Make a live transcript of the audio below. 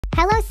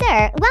Hello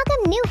sir,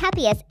 welcome new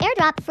Hepius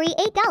airdrop free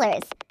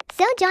 $8.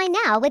 So join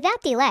now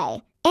without delay.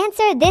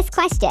 Answer this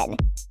question.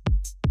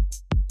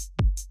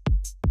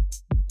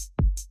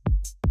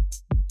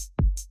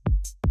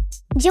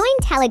 Join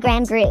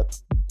Telegram group.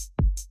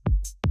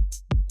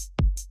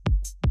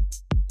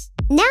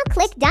 Now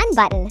click Done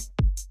button.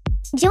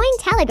 Join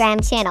Telegram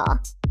channel.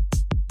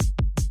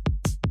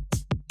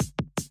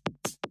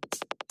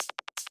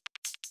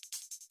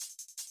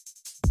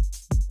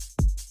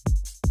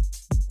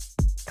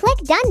 Click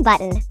Done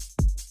button.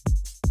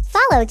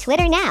 Follow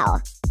Twitter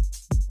now.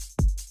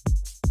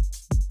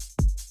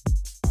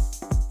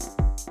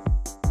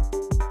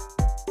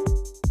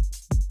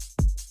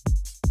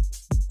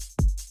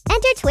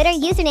 Enter Twitter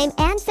username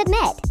and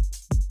submit.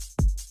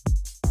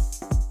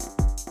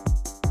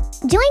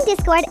 Join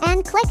Discord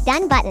and click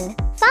Done button.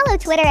 Follow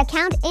Twitter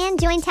account and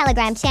join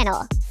Telegram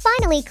channel.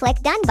 Finally click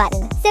Done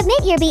button.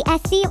 Submit your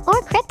BSC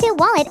or crypto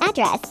wallet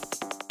address.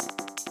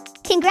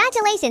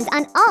 Congratulations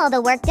on all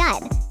the work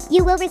done.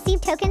 You will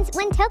receive tokens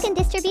when token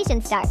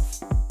distribution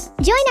starts.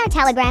 Join our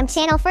Telegram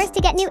channel first to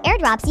get new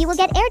airdrops. You will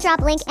get airdrop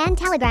link and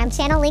Telegram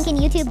channel link in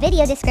YouTube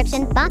video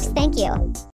description box. Thank you.